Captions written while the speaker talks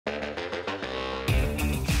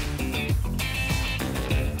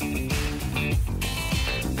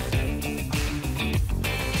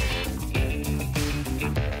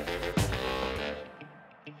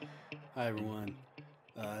Hi, everyone.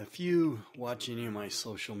 If you watch any of my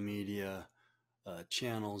social media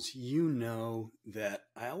channels, you know that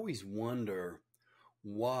I always wonder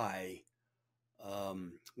why,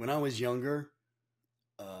 when I was younger,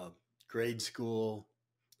 uh, grade school,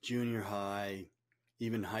 junior high,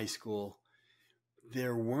 even high school,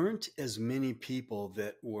 there weren't as many people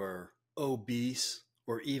that were obese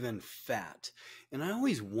or even fat. And I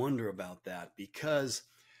always wonder about that because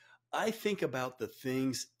I think about the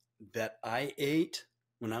things that I ate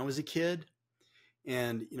when I was a kid.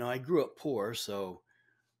 And, I grew up poor, so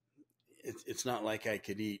it's not like I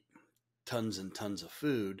could eat tons and tons of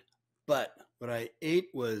food. But what I ate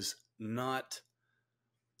was not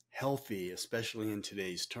healthy, especially in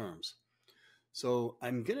today's terms. So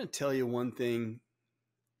I'm going to tell you one thing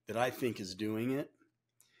that I think is doing it.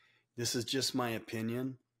 This is just my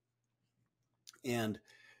opinion. And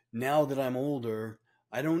now that I'm older,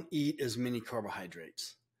 I don't eat as many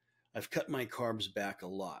carbohydrates. I've cut my carbs back a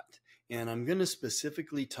lot. And I'm going to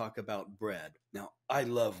specifically talk about bread. Now, I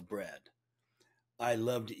love bread. I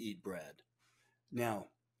love to eat bread. Now,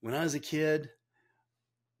 when I was a kid,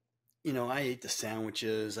 I ate the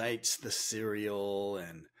sandwiches, I ate the cereal,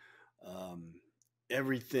 and um,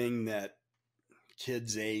 everything that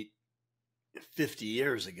kids ate 50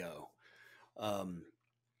 years ago. Um,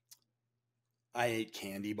 I ate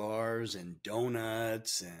candy bars and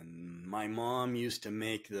donuts, and my mom used to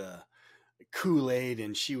make the Kool-Aid,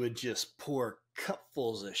 and she would just pour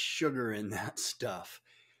cupfuls of sugar in that stuff.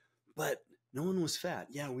 But no one was fat.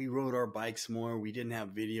 Yeah, we rode our bikes more. We didn't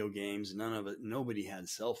have video games. None of it. Nobody had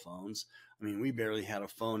cell phones. I mean, we barely had a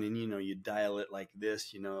phone, and you dial it like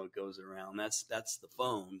this. It goes around. That's the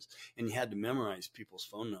phones, and you had to memorize people's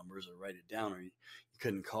phone numbers or write it down, or you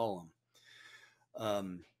couldn't call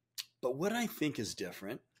them. But what I think is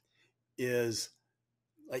different is,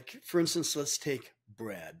 like, for instance, let's take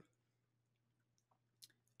bread.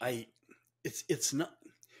 It's not,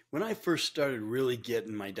 when I first started really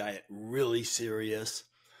getting my diet really serious,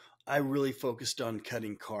 I really focused on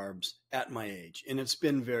cutting carbs at my age, and it's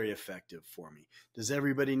been very effective for me. Does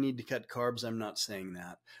everybody need to cut carbs? I'm not saying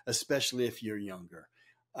that, especially if you're younger.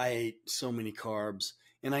 I ate so many carbs,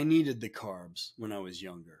 and I needed the carbs when I was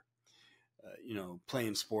younger,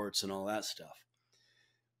 playing sports and all that stuff.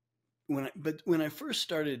 But when I first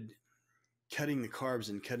started cutting the carbs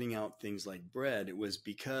and cutting out things like bread, it was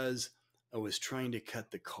because I was trying to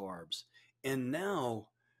cut the carbs. And now,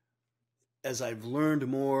 as I've learned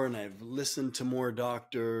more and I've listened to more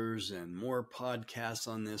doctors and more podcasts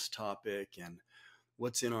on this topic and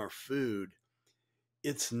what's in our food,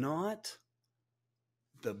 it's not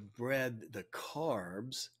the bread, the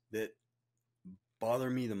carbs that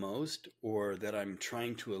bother me the most or that I'm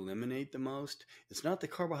trying to eliminate the most. It's not the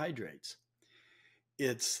carbohydrates.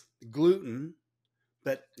 It's gluten,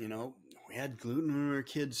 but we had gluten when we were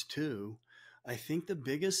kids too. I think the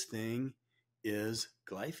biggest thing is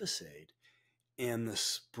glyphosate and the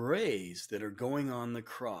sprays that are going on the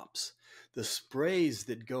crops, the sprays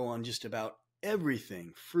that go on just about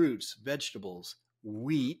everything, fruits, vegetables,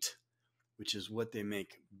 wheat, which is what they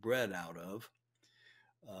make bread out of.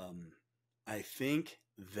 I think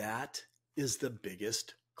that is the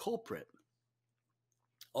biggest culprit.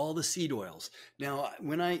 All the seed oils. Now,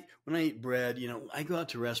 when I eat bread, I go out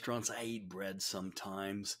to restaurants, I eat bread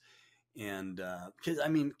sometimes. And because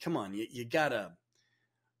come on, you gotta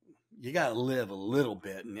live a little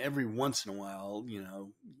bit, and every once in a while,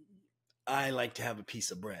 I like to have a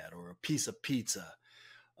piece of bread or a piece of pizza.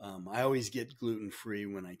 I always get gluten free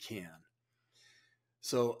when I can,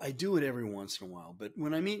 so I do it every once in a while. But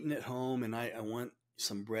when I'm eating at home and I want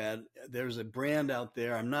some bread, there's a brand out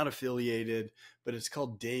there. I'm not affiliated, but it's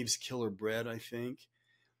called Dave's Killer Bread, I think.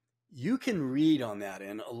 You can read on that,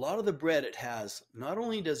 and a lot of the bread it has, not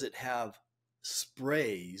only does it have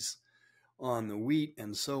sprays on the wheat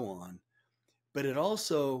and so on, but it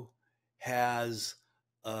also has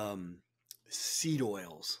seed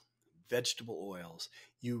oils, vegetable oils.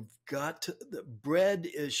 The bread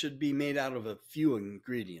should be made out of a few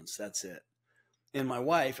ingredients. That's it. And my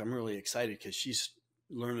wife, I'm really excited because she's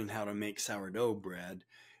learning how to make sourdough bread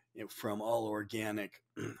from all organic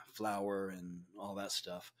flour and all that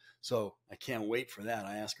stuff. So I can't wait for that.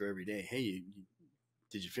 I ask her every day, hey,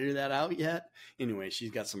 did you figure that out yet? Anyway,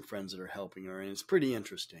 she's got some friends that are helping her, and it's pretty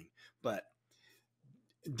interesting, but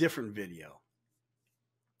different video.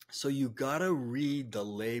 So you got to read the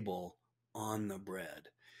label on the bread.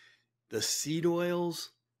 The seed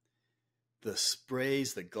oils, the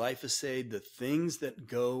sprays, the glyphosate, the things that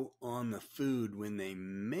go on the food when they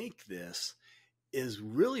make this is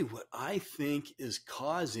really what I think is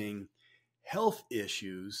causing health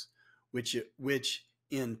issues, which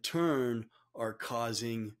in turn are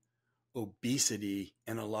causing obesity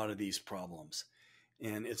and a lot of these problems.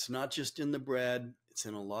 And it's not just in the bread, it's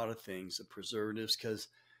in a lot of things, the preservatives, because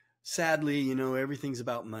sadly, everything's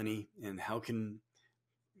about money and how can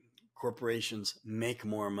corporations make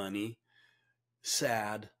more money.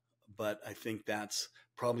 Sad, but I think that's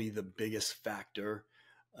probably the biggest factor.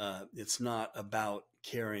 It's not about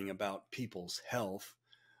caring about people's health.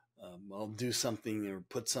 I'll do something or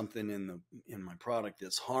put something in my product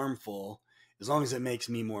that's harmful as long as it makes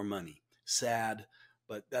me more money. Sad,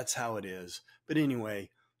 but that's how it is. But anyway,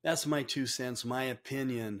 that's my 2 cents, my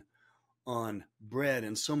opinion on bread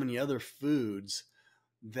and so many other foods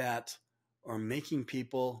that are making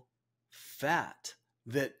people fat,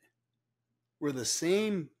 that were the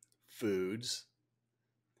same foods,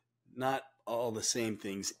 not all the same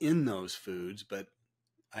things in those foods, but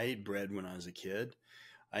I ate bread when I was a kid.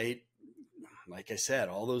 I ate, like I said,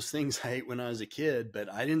 all those things I ate when I was a kid,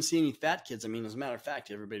 but I didn't see any fat kids. I mean, as a matter of fact,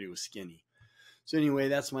 everybody was skinny. So anyway,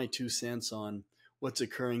 that's my 2 cents on what's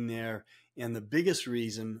occurring there. And the biggest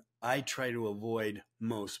reason I try to avoid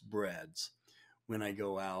most breads when I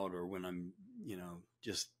go out or when I'm,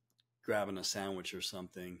 just grabbing a sandwich or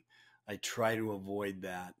something, I try to avoid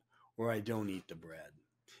that, or I don't eat the bread.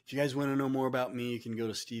 If you guys want to know more about me, you can go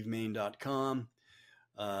to stevemain.com.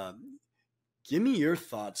 Give me your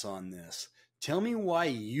thoughts on this. Tell me why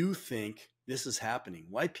you think this is happening.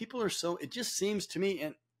 Why people are so, it just seems to me,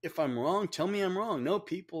 and if I'm wrong, tell me I'm wrong. No,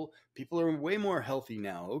 people are way more healthy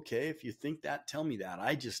now. Okay, if you think that, tell me that.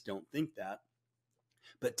 I just don't think that.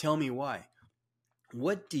 But tell me why.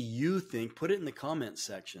 What do you think? Put it in the comments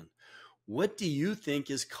section. What do you think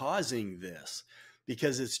is causing this?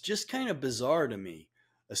 Because it's just kind of bizarre to me,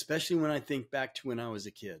 especially when I think back to when I was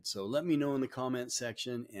a kid. So let me know in the comment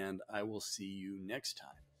section, and I will see you next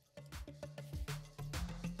time.